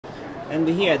and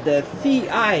we're here at the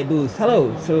ThiEYE booth.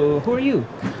 Hello, so who are you?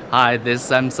 Hi, this is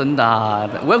Samson.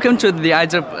 Welcome to the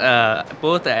ThiEYE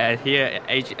booth here at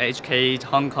HK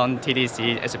Hong Kong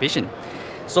TDC exhibition.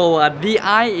 So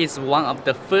ThiEYE is one of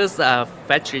the first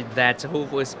factory who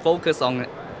was focused on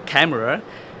camera.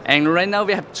 And right now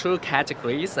we have two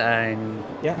categories,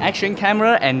 action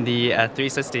camera and the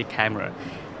 360 camera.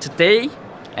 Today,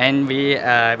 we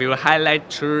will highlight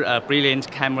two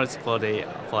brilliant cameras for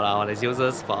our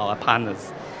users, for our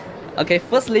partners. Okay,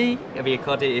 firstly, we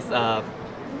call it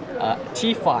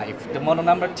T5, the model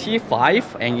number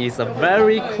T5, and it's a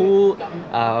very cool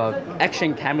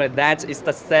action camera that is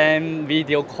the same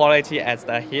video quality as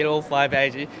the Hero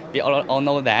 5 We all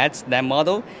know that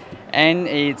model, and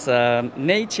it's a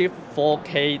native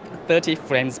 4K 30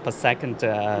 frames per second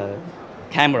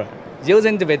camera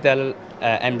using with the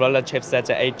umbrella chipset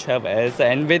A12S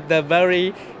and with the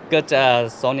very good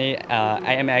Sony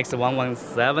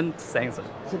IMX117 sensor.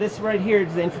 So this right here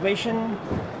is the information.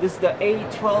 This is the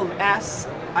A12S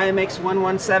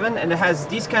IMX117, and it has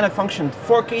these kind of functions: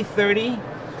 4K 30.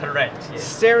 Correct. Yes.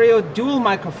 Stereo, dual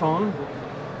microphone.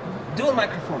 Dual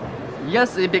microphone.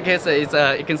 Yes, because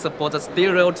it can support the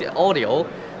stereo audio,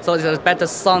 so it's a better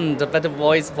sound, a better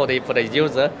voice for the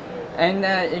user. And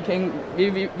it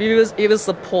will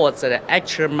support the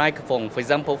actual microphone. For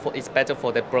example, it's better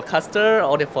for the broadcaster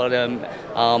or for the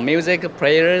music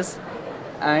players.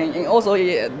 And also,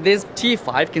 this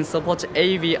T5 can support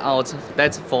AV out.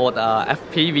 That's for the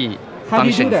FPV How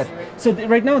functions. do you do that? So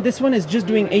right now, this one is just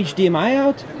doing HDMI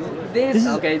out. This is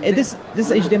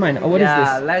HDMI. What is this?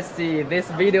 Yeah, let's see. This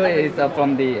video is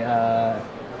from the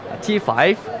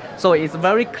T5. So it's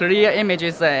very clear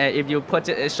images. If you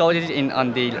show it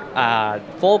on the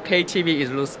 4K TV,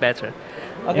 it looks better.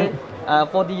 Okay. Yeah.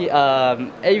 For the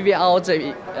AV out,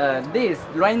 this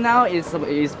right now is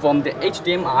from the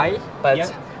HDMI,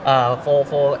 but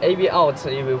for AV out,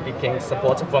 can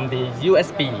support from the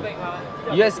USB.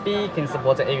 USB can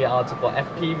support AV out for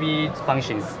FPV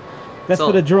functions. That's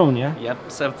for the drone, yeah? Yep.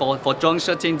 So for drone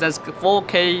shooting, that's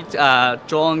 4K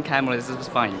drone cameras is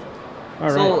fine. All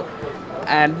right. So,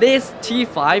 and this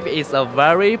T5 is a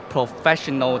very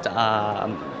professional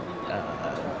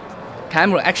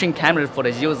action camera for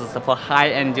the users, for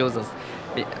high-end users.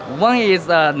 One is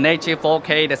native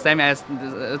 4K,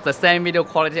 the same video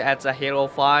quality as the Hero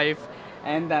 5,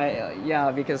 and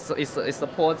because it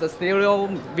supports stereo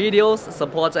videos,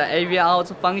 supports AV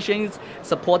out functions,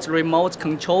 supports remote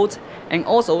controls, and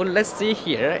also let's see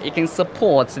here, it can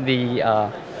support the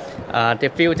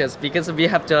filters, because we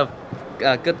have the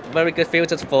very good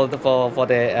filters for the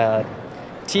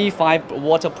T5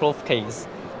 waterproof case.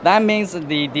 That means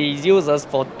the users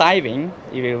for diving,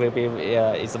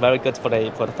 it's very good for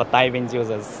diving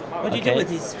users. What do you do with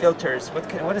these filters?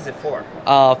 What is it for?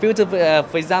 Filter,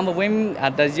 for example, when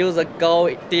the user go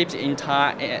deep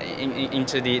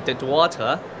into the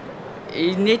water,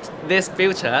 it needs this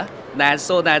filter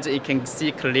so that it can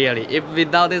see clearly. If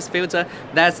without this filter,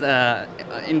 that's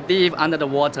in deep under the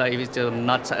water, it is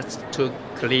not too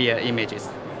clear images.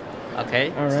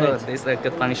 Okay, all right. So this is a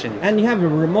good function. And you have a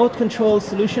remote control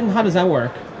solution. How does that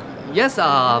work? Yes,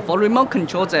 for remote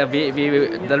controls, the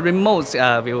remote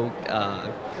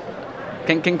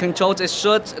can control the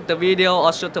shoot the video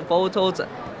or shoot the photos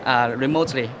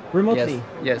remotely. Remotely?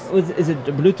 Yes. Is it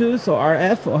Bluetooth or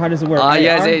RF, or how does it work?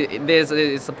 Yes,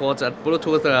 it supports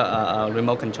Bluetooth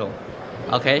remote control.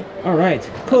 Okay. All right.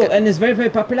 Cool. Okay. And it's very, very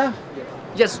popular?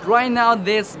 Yes, right now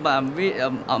this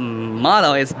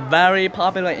model is very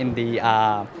popular in the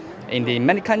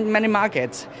many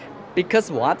markets,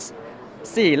 because what?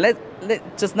 See,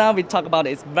 just now we talk about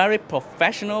it's very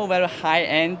professional, very high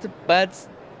end, but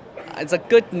it's a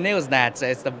good news that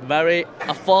it's a very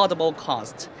affordable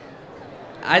cost.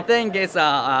 I think it's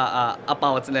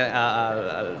about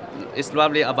it's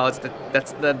roughly about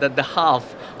the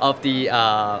half of the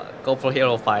GoPro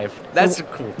Hero 5. That's so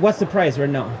cool. What's the price right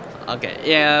now? Okay,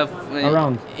 yeah.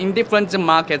 Around. In different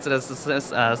markets, there's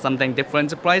something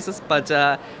different prices, but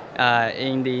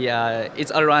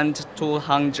it's around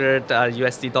 $200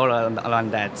 USD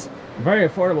around that. Very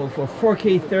affordable for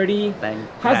 4K 30.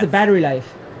 How's the battery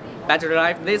life? Battery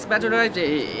life. This battery life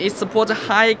it supports a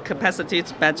high capacity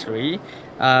battery.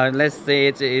 Let's say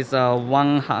it is a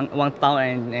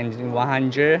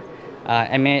 1100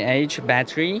 mAh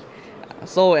battery.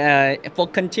 So for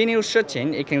continuous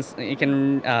shooting, it can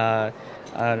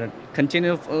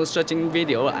continue shooting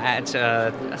video at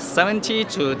 70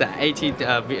 to 80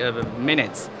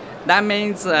 minutes. That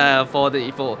means for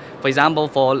example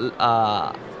for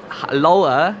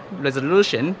lower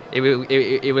resolution, it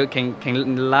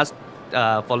can last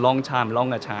for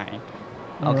longer time.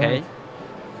 Okay.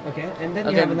 Okay, and then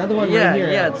you have another one yeah, right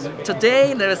here. Yeah,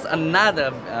 today there's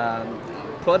another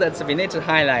product we need to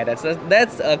highlight.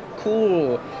 That's a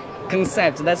cool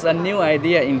concept. That's a new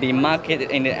idea in the market,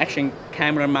 in the action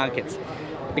camera market.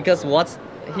 Because what's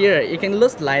here, it can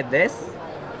look like this,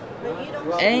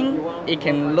 and it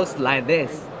can look like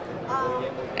this,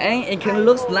 and it can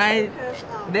look like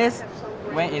this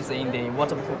when it's in the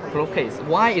waterproof case.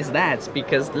 Why is that?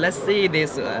 Because let's see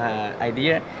this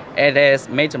idea. It is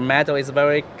made of metal. It's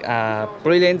very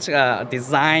brilliant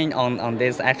design on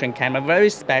this action camera. Very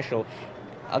special.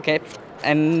 Okay,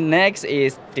 and next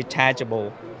is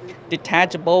detachable.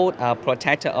 Detachable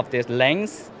protector of this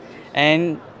lens,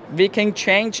 and we can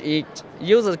change it.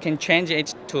 Users can change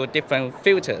it to different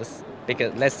filters.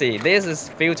 Because let's see, this is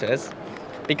filters.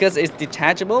 Because it's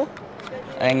detachable,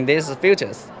 and this is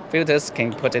filters. Filters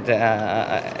can put it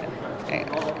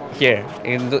here.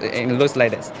 It looks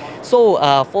like this. So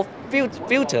for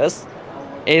filters,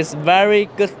 it's very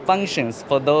good functions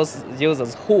for those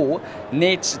users who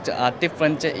need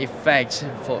different effects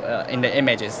for in the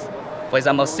images. For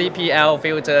example, CPL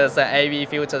filters, AV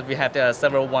filters, we have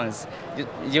several ones.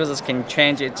 Users can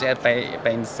change it by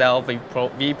themselves.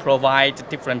 We provide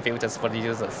different filters for the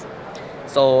users.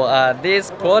 So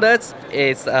this product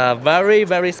is very,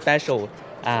 very special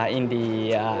in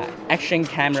the action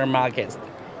camera market.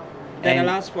 That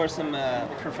allows for some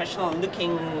professional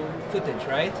looking footage,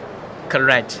 right?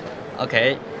 Correct.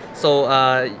 Okay. So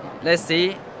let's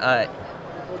see.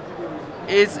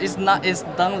 It's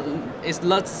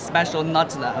not special,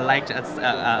 not like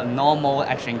a normal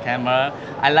action camera.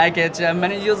 I like it.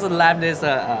 Many users love this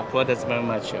product very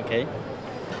much. Okay.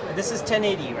 This is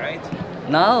 1080, right?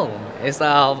 No, it's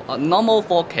a normal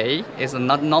 4K. It's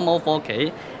not normal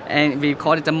 4K, and we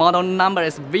call it the model number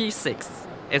is V6.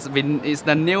 It's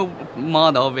the new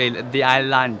model with the ThiEYE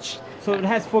launch. So it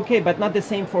has 4K, but not the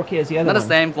same 4K as the other one. Not the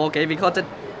same 4K because the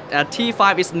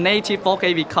T5 is native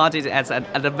 4K. We call it as an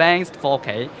advanced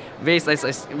 4K.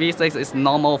 V6 is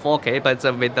normal 4K, but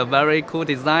with the very cool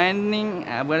designing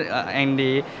and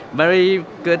the very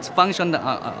good function.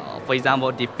 For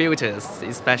example, the filters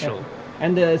is special. Yeah.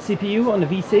 And the CPU on the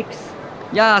V6?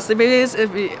 Yeah, CPUs.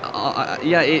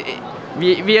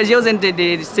 We are using the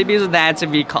CPUs that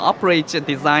we cooperate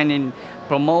designing.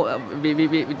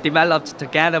 We developed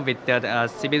together with the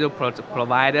CPU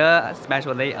provider,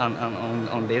 especially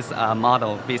on this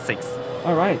model V6.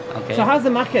 All right. Okay. So how's the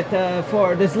market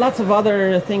for? There's lots of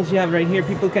other things you have right here.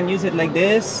 People can use it like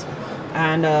this,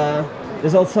 and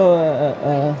there's also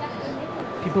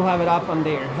people have it up on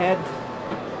their head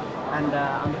and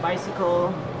on the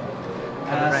bicycle.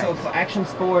 So for action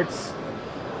sports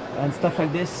and stuff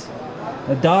like this.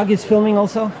 The dog is filming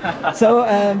also. So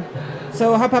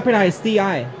how popular is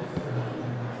ThiEYE?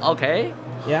 Okay.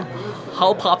 Yeah.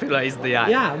 How popular is ThiEYE?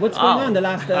 Yeah. What's going on the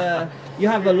last? You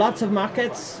have lots of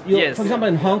markets. Yes. For example,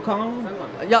 in Hong Kong.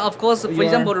 Yeah, of course. For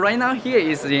example, right now here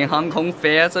is in Hong Kong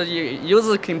fair, so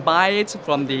users can buy it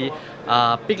from the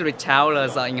big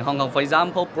retailers in Hong Kong. For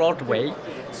example, Broadway.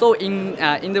 So in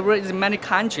many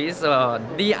countries,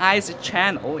 ThiEYE's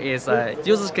channel is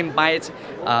users can buy it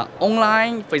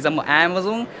online, for example,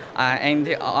 Amazon, and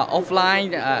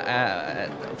offline,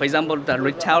 for example, the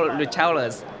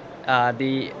retailers,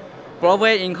 the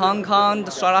Broadway in Hong Kong,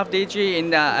 the Sharaf DG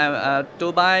in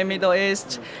Dubai, Middle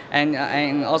East, and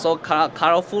also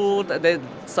Carrefour,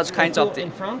 such kinds of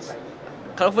in France.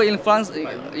 Carrefour in France,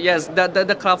 yes,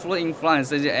 the Carrefour in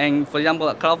France, and for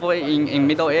example, Carrefour in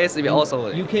Middle East, we also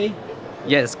UK.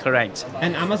 Yes, correct.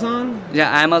 And Amazon.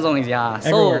 Yeah, Amazon is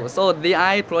Everywhere. So the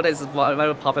ThiEYE product is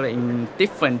very popular in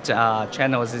different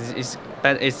channels.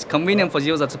 It's convenient for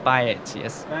users to buy it.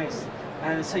 Yes. Nice.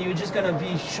 And so you're just gonna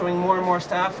be showing more and more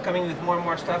stuff, coming with more and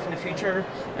more stuff in the future,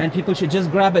 and people should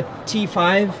just grab a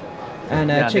T5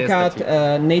 and check out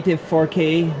native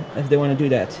 4K if they want to do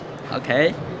that.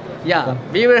 Okay. Yeah,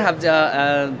 we will have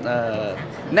the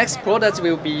next product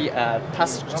will be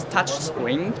touch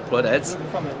screen products.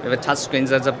 With touch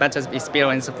screens, there's a better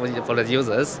experience for the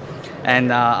users, and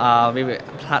we will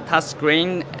touch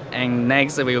screen, and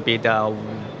next will be the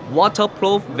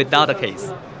waterproof without a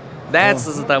case. That's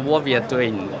what we are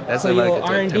doing. That's so your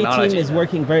R&D team is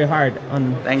working very hard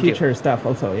on future stuff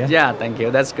also, yeah? Yeah, thank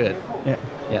you. That's good. Yeah.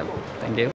 Yeah, thank you.